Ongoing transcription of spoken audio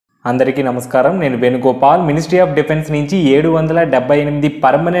అందరికీ నమస్కారం. నేను వేణుగోపాల్. మినిస్ట్రీ ఆఫ్ డిఫెన్స్ నుంచి 778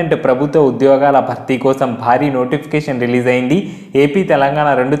 పర్మనెంట్ ప్రభుత్వ ఉద్యోగాల భర్తీ కోసం భారీ నోటిఫికేషన్ రిలీజ్ అయింది. ఏపీ, తెలంగాణ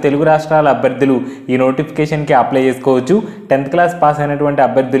రెండు తెలుగు రాష్ట్రాల అభ్యర్థులు ఈ నోటిఫికేషన్కి అప్లై చేసుకోవచ్చు. 10th క్లాస్ పాస్ అయినటువంటి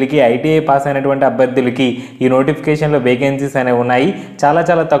అభ్యర్థులకి, ITI పాస్ అయినటువంటి అభ్యర్థులకి ఈ నోటిఫికేషన్లో వేకెన్సీస్ అనేవి ఉన్నాయి.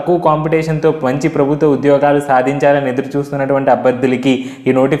 చాలా తక్కువ కాంపిటీషన్తో మంచి ప్రభుత్వ ఉద్యోగాలు సాధించాలని ఎదురు చూస్తున్నటువంటి అభ్యర్థులకి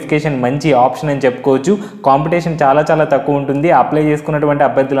ఈ నోటిఫికేషన్ మంచి ఆప్షన్ అని చెప్పుకోవచ్చు. కాంపిటీషన్ చాలా తక్కువ ఉంటుంది. అప్లై చేసుకున్నటువంటి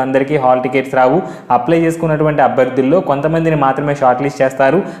అభ్యర్థులు అందరికీ హాల్ టికెట్స్ రావు. అప్లై చేసుకున్నటువంటి అభ్యర్థుల్లో కొంతమందిని మాత్రమే షార్ట్ లిస్ట్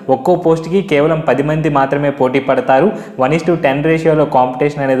చేస్తారు. ఒక్కో పోస్ట్కి కేవలం 10 మంది మాత్రమే పోటీ పడతారు. 1:10 రేషియోలో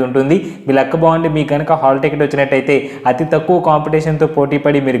కాంపిటీషన్ అనేది ఉంటుంది. మీ లెక్క బాగుండి మీకు కనుక హాల్ టికెట్ వచ్చినట్టయితే అతి తక్కువ కాంపిటీషన్తో పోటీ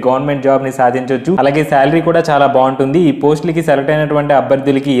పడి మీరు గవర్నమెంట్ జాబ్ని సాధించవచ్చు. అలాగే శాలరీ కూడా చాలా బాగుంటుంది. ఈ పోస్టులకి సెలెక్ట్ అయినటువంటి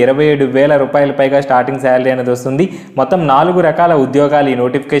అభ్యర్థులకి 27,000 రూపాయల పైగా స్టార్టింగ్ శాలరీ అనేది వస్తుంది. మొత్తం 4 రకాల ఉద్యోగాలు ఈ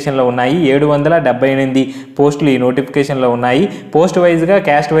నోటిఫికేషన్లో ఉన్నాయి. 778 పోస్టులు ఈ నోటిఫికేషన్లో ఉన్నాయి. పోస్ట్ వైజ్గా,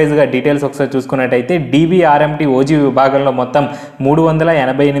 క్యాస్ట్ వైజ్గా డీటెయిల్స్ ఒకసారి చూసుకున్నట్టయితే DVRMT OG విభాగంలో మొత్తం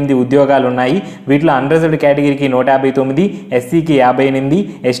 388 ఉద్యోగాలు ఉన్నాయి. వీటిలో అన్రిజర్వ్డ్ కేటగిరీకి 159, SCకి 58,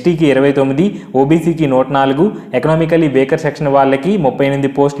 STకి 29, OBCకి 104, ఎకనామికల్లీ వేకర్ సెక్షన్ వాళ్ళకి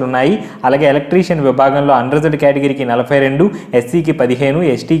 38 పోస్టులు ఉన్నాయి. అలాగే ఎలక్ట్రీషియన్ విభాగంలో అన్రిజర్వ్డ్ కేటగిరీకి 42, SCకి 15,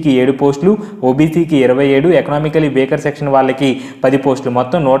 STకి 7 పోస్టులు, OBCకి 27, ఎకనామికల్లీ వేకర్ సెక్షన్ వాళ్ళకి 10 పోస్టులు,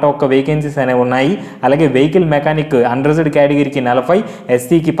 మొత్తం 101 వేకెన్సీస్ అనేవి ఉన్నాయి. అలాగే వెహికల్ మెకానిక్ అన్రిజర్వ్డ్ కేటగిరీకి 40,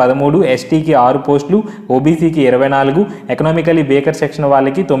 SCకి 13, STకి 6 పోస్టులు, OBCకి 24, ఎకనామికల్లీ వేకర్ సెక్షన్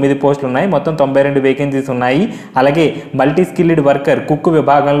వాళ్ళకి 9 పోస్టులు ఉన్నాయి. మొత్తం 92 వేకెన్సీస్ ఉన్నాయి. అలాగే మల్టీ స్కిల్డ్ వర్కర్ కుక్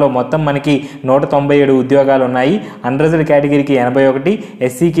విభాగంలో మొత్తం మనకి 197 ఉద్యోగాలు ఉన్నాయి. అన్రిజర్వ్డ్ కేటగిరీకి 81,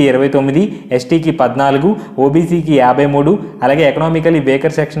 SCకి 29, STకి 14, OBCకి 53, అలాగే ఎకనామికల్లీ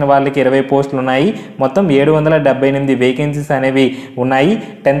వేకర్ సెక్షన్ వాళ్ళకి 20 పోస్టులు ఉన్నాయి. మొత్తం 778 వేకెన్సీస్ అనేవి ఉన్నాయి.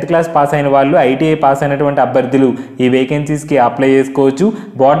 10th క్లాస్ పాస్ అయిన వాళ్ళు, ITI పాస్ అయినటువంటి అభ్యర్థులు ఈ వేకెన్సీస్కి అప్లై చేసుకోవచ్చు.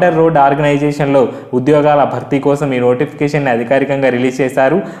 బార్డర్ రోడ్ ఆర్గనైజేషన్లో ఉద్యోగాల భర్తీ కోసం ఈ నోటిఫికేషన్ అధికారికంగా రిలీజ్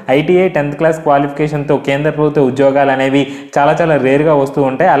చేశారు. ITI 10th క్లాస్ క్వాలిఫికేషన్తో కేంద్ర ప్రభుత్వ ఉద్యోగాలు అనేవి చాలా రేర్గా వస్తూ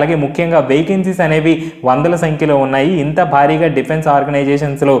ఉంటాయి. అలాగే ముఖ్యంగా వేకెన్సీస్ అనేవి వందల సంఖ్యలో ఉన్నాయి. ఇంత భారీగా డిఫెన్స్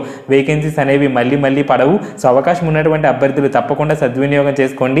ఆర్గనైజేషన్స్లో వేకెన్సీస్ అనేవి మళ్ళీ పడవు. సో అవకాశం ఉన్నటువంటి అభ్యర్థులు తప్పకుండా సద్వినియోగం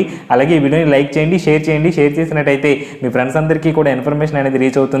చేసుకోండి. అలాగే ఈ వీడియోని లైక్ చేయండి, షేర్ చేయండి. షేర్ చేసినట్టయితే మీ ఫ్రెండ్స్ అందరికీ కూడా ఇన్ఫర్మేషన్ అనేది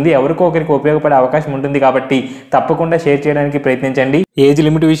రీచ్ అవుతుంది. ఎవరికో ఒకరికి ఉపయోగపడే అవకాశం ఉంటుంది కాబట్టి తప్పకుండా షేర్ చేయడానికి ప్రయత్నించండి. ఏజ్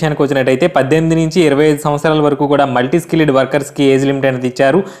లిమిట్ విషయానికి వచ్చినట్టయితే 18 నుంచి 25 సంవత్సరాల వరకు కూడా మల్టీ స్కిల్డ్ వర్కర్స్కి ఏజ్ లిమిట్ అనేది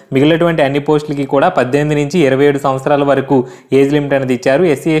ఇచ్చారు. మిగిలినటువంటి అన్ని పోస్టులకి కూడా 18 నుంచి 27 సంవత్సరాల వరకు ఏజ్ లిమిట్ అనేది ఇచ్చారు.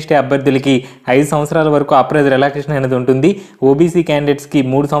 SC ST అభ్యర్థులకి 5 సంవత్సరాల వరకు అప్రైజ్ రిలాక్సేషన్ అనేది ఉంటుంది. OBC క్యాండిడేట్స్కి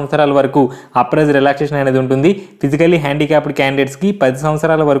 3 సంవత్సరాల వరకు అప్రైజ్ రిలాక్సేషన్ అనేది ఉంటుంది. ఫిజికల్లీ హ్యాండిక్యాప్డ్ క్యాండిడేట్స్కి 10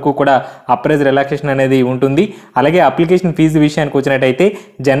 సంవత్సరాల వరకు కూడా అప్రైజ్ రిలాక్సేషన్ అనేది ఉంటుంది. అలాగే అప్లికేషన్ ఫీజు విషయానికి వచ్చినట్టయితే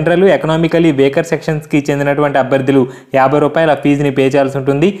జనరల్, ఎకనామికల్లీ వేకర్ సెక్షన్స్కి చెందినటువంటి అభ్యర్థులు 50 రూపాయల ఫీజుని పే చేయాల్సి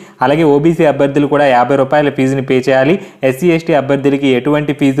ఉంటుంది. అలాగే OBC అభ్యర్థులు కూడా 50 రూపాయల ఫీజుని పే చేయాలి. SC ST అభ్యర్థులకి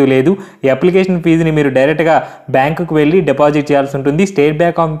ఎటువంటి ఫీజు లేదు. ఈ అప్లికేషన్ ఫీజుని మీరు డైరెక్ట్గా బ్యాంకుకు వెళ్ళి డిపాజిట్ చేయాల్సి ఉంటుంది. State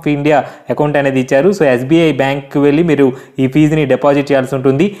bank of India account అనేది ఇచ్చారు. సో SBI బ్యాంక్కి వెళ్ళి మీరు ఈ ఫీజుని డిపాజిట్ చేయాల్సి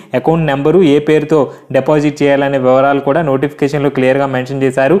ఉంటుంది. అకౌంట్ నెంబరు, ఏ పేరుతో డిపాజిట్ చేయాలనే వివరాలు కూడా నోటిఫికేషన్లో క్లియర్గా మెన్షన్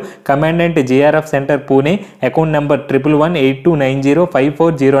చేశారు. Commandant JRF centre Pune, account number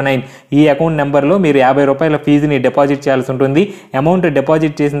 111282905409. ఈ అకౌంట్ నెంబర్లో మీరు 50 రూపాయల ఫీజుని డిపాజిట్ చేయాల్సి ఉంటుంది. అమౌంట్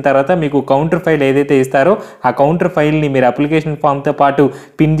డిపాజిట్ చేసిన తర్వాత మీకు కౌంటర్ ఫైల్ ఏదైతే ఇస్తారో ఆ కౌంటర్ ఫైల్ని మీరు అప్లికేషన్ ఫామ్తో పాటు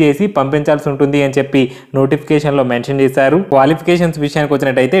పిన్ చేసి పంపించాల్సి ఉంటుంది అని చెప్పి నోటిఫికేషన్లో మెన్షన్ చేశారు. క్వాలిఫికేషన్స్ విషయానికి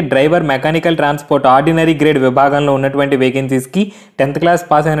వచ్చినట్టయితే driver, mechanical transport ordinary grade విభాగంలో ఉన్నటువంటి వేకెన్సీస్కి 10th క్లాస్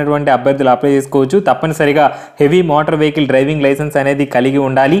పాస్ అయినటువంటి అభ్యర్థులు అప్లై చేసుకోవచ్చు. తప్పనిసరిగా heavy motor vehicle driving licence అనేది కలిగి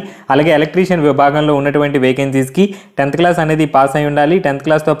ఉండాలి. అలాగే ఎలక్ట్రీషియన్ విభాగంలో ఉన్నటువంటి వేకెన్సీస్కి 10th క్లాస్ అనేది పాస్ అయి ఉండాలి. 10th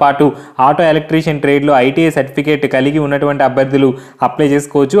క్లాస్తో పాటు ఆటో ఎలక్ట్రీషియన్ ట్రేడ్లో ITI సర్టిఫికేట్ కలిగి ఉన్నటువంటి అభ్యర్థులు అప్లై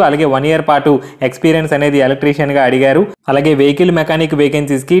చేసుకోవచ్చు. అలాగే 1 year పాటు ఎక్స్పీరియన్స్ అనేది ఎలక్ట్రీషియన్గా అడిగారు. అలాగే వెహికల్ మెకానిక్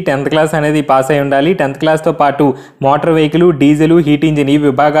వేకెన్సీస్కి 10th క్లాస్ అనేది పాస్ అయి ఉండాలి. 10th క్లాస్తో పాటు motor vehicle, diesel, heat engine ఈ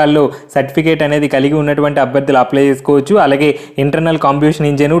విభాగాల్లో సర్టిఫికేట్ అనేది కలిగి ఉన్నటువంటి అభ్యర్థులు అప్లై చేసుకోవచ్చు. అలాగే ఇంటర్నల్ కంబషన్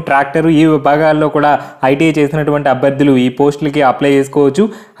ఇంజిన్, ట్రాక్టర్ ఈ విభాగాల్లో కూడా ITI చేసినటువంటి అభ్యర్థులు ఈ పోస్టులకి అప్లై చేసుకోవచ్చు.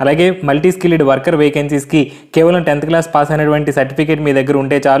 అలాగే మల్టీ స్కిల్డ్ వర్కర్ వేకెన్సీస్కి కేవలం 10th క్లాస్ పాస్ అయినటువంటి సర్టిఫికేట్ మీ దగ్గర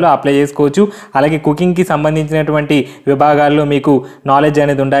ఉంటే చాలు, అప్లై చేసుకోవచ్చు. అలాగే కుకింగ్కి సంబంధించినటువంటి విభాగాల్లో మీకు నాలెడ్జ్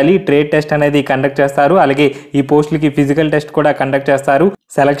అనేది ఉండాలి. ట్రేడ్ టెస్ట్ అనేది కండక్ట్ చేస్తారు. అలాగే ఈ పోస్టులకి ఫిజికల్ టెస్ట్ కూడా కండక్ట్ చేస్తారు.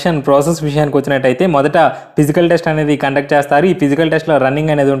 సెలక్షన్ ప్రాసెస్ విషయానికి వచ్చినట్టయితే మొదట ఫిజికల్ టెస్ట్ అనేది కండక్ట్ చేస్తారు. ఈ ఫిజికల్ టెస్ట్లో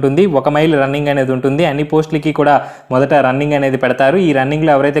రన్నింగ్ అనేది ఉంటుంది. 1 మైల్ రన్నింగ్ అనేది ఉంటుంది. అన్ని పోస్టులకి కూడా మొదట రన్నింగ్ అనేది పెడతారు. ఈ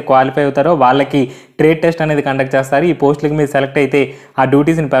రన్నింగ్లో ఎవరైతే క్వాలిఫై అవుతారో వాళ్ళకి ట్రేడ్ టెస్ట్ అనేది కండక్ట్ చేస్తారు. ఈ పోస్టులకి మీరు సెలెక్ట్ అయితే ఆ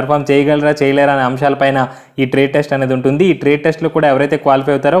డ్యూటీస్ని పెర్ఫామ్ చేయగలరా చేయలేరా అనే అంశాలపైన ఈ ట్రేడ్ టెస్ట్ అనేది ఉంటుంది. ఈ ట్రేడ్ టెస్ట్లో కూడా ఎవరైతే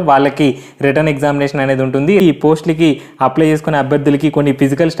క్వాలిఫై అవుతారో వాళ్ళకి రిటర్న్ ఎగ్జామినేషన్ అనేది ఉంటుంది. ఈ పోస్టులకి అప్లై చేసుకునే అభ్యర్థులకి కొన్ని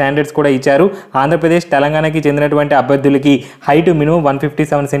ఫిజికల్ స్టాండర్డ్స్ కూడా ఇచ్చారు. ఆంధ్రప్రదేశ్ తెలంగాణకి చెందినటువంటి అభ్యర్థులకి హైట్ మినిమం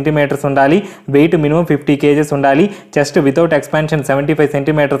 157 సెంటీమీటర్స్ ఉండాలి, వెయిట్ మినిమం 50 కేజెస్ ఉండాలి, చెస్ట్ వితౌట్ ఎక్స్పాన్షన్ 75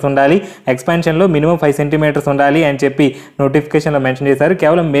 సెంటీమీటర్స్ ఉండాలి, ఎక్స్పాన్షన్లో మినిమం 5 సెంటీమీటర్స్ ఉండాలి అని చెప్పి నోటిఫికేషన్లో మెన్షన్ చేశారు.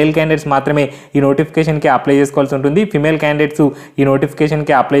 కేవలం మేల్ క్యాండిడేట్స్ మాత్రమే ఈ నోటిఫికేషన్కి అప్లై చేసుకోవాల్సి ఉంటుంది. ఫిమేల్ క్యాండిడేట్స్ ఈ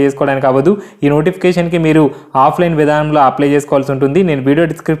నోటిఫికేషన్కి అప్లై చేసుకోవడానికి అవ్వదు. ఈ నోటిఫికేషన్కి మీరు ఆఫ్లైన్ విధానంలో అప్లై చేసుకోవాల్సి ఉంటుంది. నేను వీడియో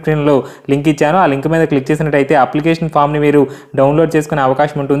డిస్క్రిప్షన్లో లింక్ ఇచ్చాను. ఆ లింక్ మీద క్లిక్ చేసినట్టయితే అప్లికేషన్ ఫామ్ని మీరు డౌన్లోడ్ చేసుకునే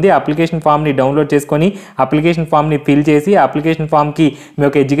అవకాశం ఉంటుంది. అప్లికేషన్ ఫామ్ని డౌన్లోడ్ చేసుకొని అప్లికేషన్ ఫామ్ని ఫిల్ చేసి అప్లికేషన్ ఫామ్కి మీ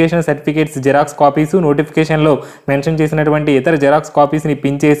యొక్క ఎడ్యుకేషన్ సర్టిఫికేట్స్ జిరాక్స్ కాపీస్, నోటిఫికేషన్లో మెన్షన్ చేసినటువంటి ఇతర జిరాక్స్ కాపీస్ని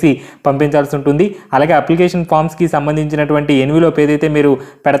పిన్ చేసి పంపించాల్సి ఉంటుంది. అలాగే అప్లికేషన్ ఫామ్స్కి సంబంధించినటువంటి ఎన్విలోప్ ఏదైతే మీరు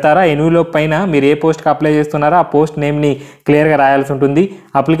పెడతారో ఎన్విలోప్ పైన మీరు ఏ పోస్ట్కి అప్లై చేస్తున్నారో ఆ పోస్ట్ నేమ్ని క్లియర్గా రాయాల్సి ఉంటుంది.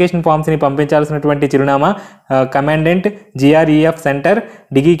 అప్లికేషన్ ఫామ్స్ని పంపించాల్సినటువంటి చిరునామా commandant GREF centre,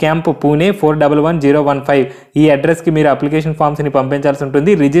 డిగి camp, Pune 411015. ఈ అడ్రస్కి మీరు అప్లికేషన్ ఫామ్స్ని పంపించాల్సి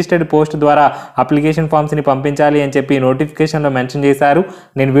ఉంటుంది. రిజిస్టర్డ్ పోస్ట్ ద్వారా అప్లికేషన్ ఫామ్స్ని పంపించాలి అని చెప్పి నోటిఫికేషన్లో మెన్షన్ చేశారు.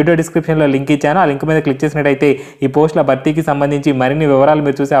 నేను వీడియో డిస్క్రిప్షన్లో లింక్ ఇచ్చాను. ఆ లింక్ మీద క్లిక్ చేసినట్టయితే ఈ పోస్టుల భర్తీకి సంబంధించి మరిన్ని వివరాలు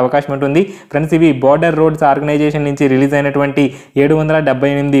మీరు చూసే అవకాశం ఉంటుంది. ఫ్రెండ్స్, ఇవి బోర్డర్ రోడ్స్ ఆర్గనైజేషన్ నుంచి రిలీజ్ అయినటువంటి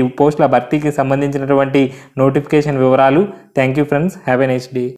 778 పోస్టుల భర్తీకి సంబంధించినటువంటి నోటిఫికేషన్ వివరాలు. Thank you friends, have a nice day.